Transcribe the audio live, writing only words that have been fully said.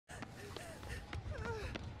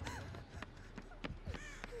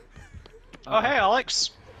Oh, hey,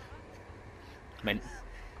 Alex. Mint.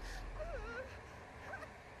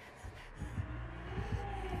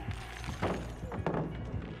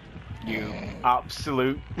 You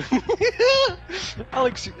absolute.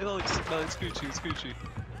 Alex, no, it's Gucci, it's Gucci.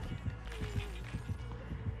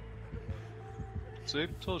 See,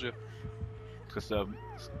 told you. Because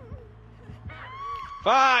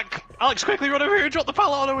Fuck! Alex, quickly run over here and drop the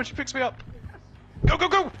pallet on her when she picks me up. Go, go,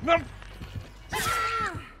 go! No!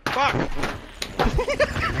 Fuck!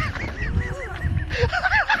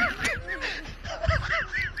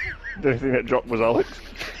 The only thing that dropped was Alex.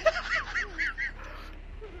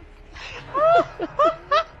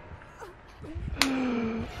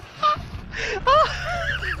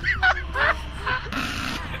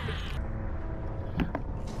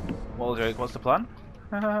 well, Jake, what's the plan?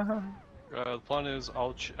 The plan is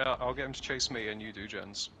I'll get him to chase me and you do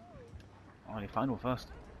Jens. I need to find one first.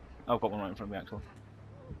 Oh, I've got one right in front of me, actually.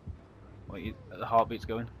 Wait, the heartbeat's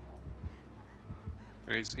going.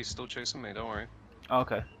 He's still chasing me, don't worry. Oh,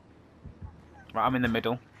 okay. Right, I'm in the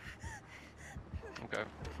middle. Okay.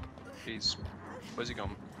 Where's he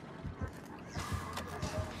gone?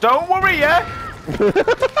 Don't worry, yeah?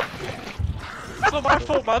 It's not my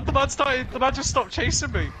fault, man. The man just stopped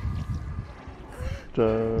chasing me.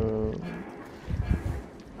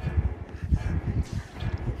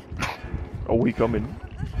 Are we coming?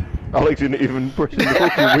 Alex isn't even pushing the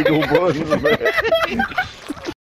fucking wiggle buttons, mate.